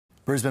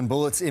Brisbane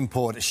Bullets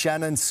import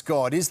Shannon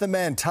Scott is the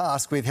man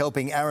tasked with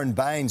helping Aron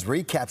Baynes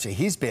recapture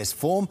his best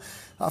form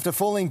after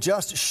falling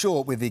just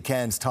short with the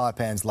Cairns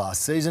Taipans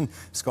last season.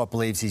 Scott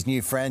believes his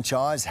new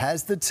franchise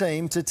has the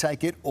team to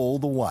take it all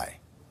the way.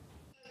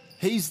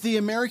 He's the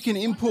American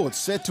import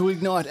set to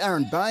ignite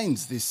Aron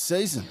Baynes this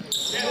season.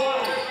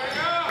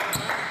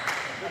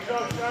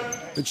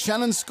 But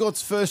Shannon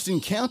Scott's first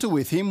encounter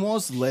with him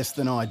was less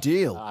than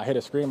ideal. I hit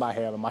a screen by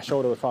him and my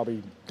shoulder was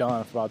probably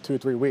done for about 2 or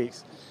 3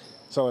 weeks.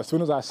 So as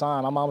soon as I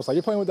signed, my mom was like,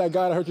 "You're playing with that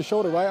guy that hurt your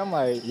shoulder, right?" I'm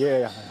like,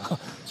 "Yeah."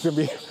 It's going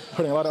to be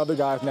hurting a lot of other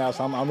guys now,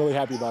 so I'm really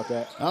happy about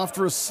that.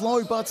 After a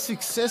slow but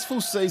successful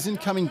season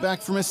coming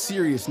back from a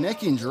serious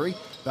neck injury,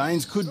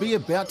 Baynes could be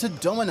about to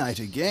dominate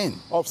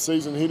again.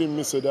 Off-season, he didn't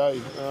miss a day.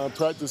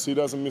 Practice, he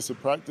doesn't miss a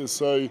practice.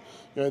 So,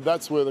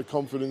 that's where the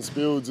confidence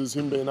builds, is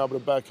him being able to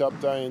back up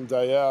day in,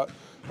 day out.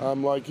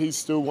 He's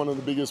still one of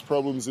the biggest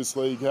problems this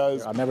league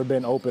has. I've never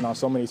been open on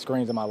so many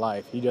screens in my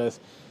life. He does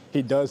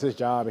his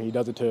job and he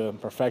does it to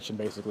perfection,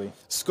 basically.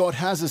 Scott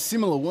has a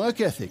similar work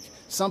ethic,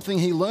 something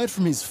he learned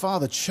from his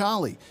father,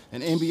 Charlie,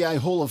 an NBA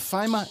Hall of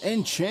Famer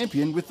and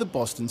champion with the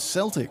Boston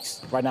Celtics.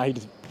 Right now,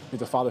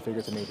 he's a father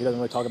figure to me. He doesn't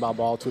really talk about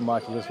ball too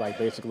much. He's just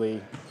basically,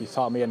 he's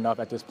taught me enough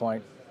at this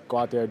point. Go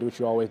out there, do what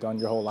you've always done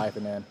your whole life,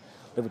 and then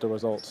live with the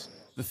results.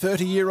 The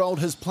 30-year-old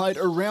has played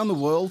around the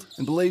world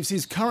and believes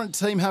his current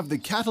team have the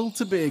cattle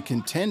to be a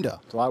contender.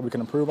 There's a lot we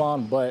can improve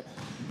on, but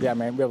yeah,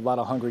 man, we have a lot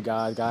of hungry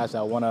guys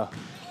that want to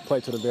play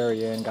to the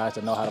very end, guys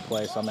that know how to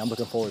play, so I'm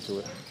looking forward to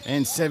it.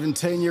 And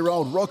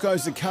 17-year-old Rocco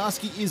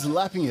Zikarsky is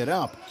lapping it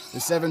up. The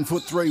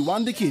 7'3"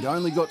 wonder kid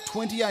only got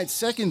 28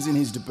 seconds in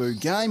his debut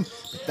game,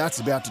 but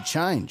that's about to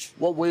change.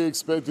 What we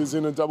expect is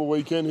in a double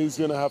weekend, he's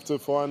going to have to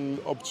find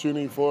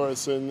opportunity for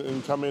us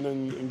and come in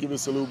and give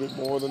us a little bit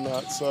more than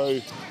that.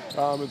 So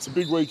it's a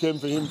big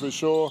weekend for him for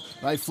sure.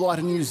 They fly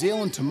to New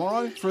Zealand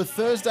tomorrow for a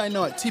Thursday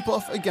night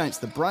tip-off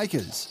against the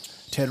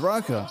Breakers. Ted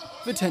Roker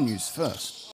for 10 News First.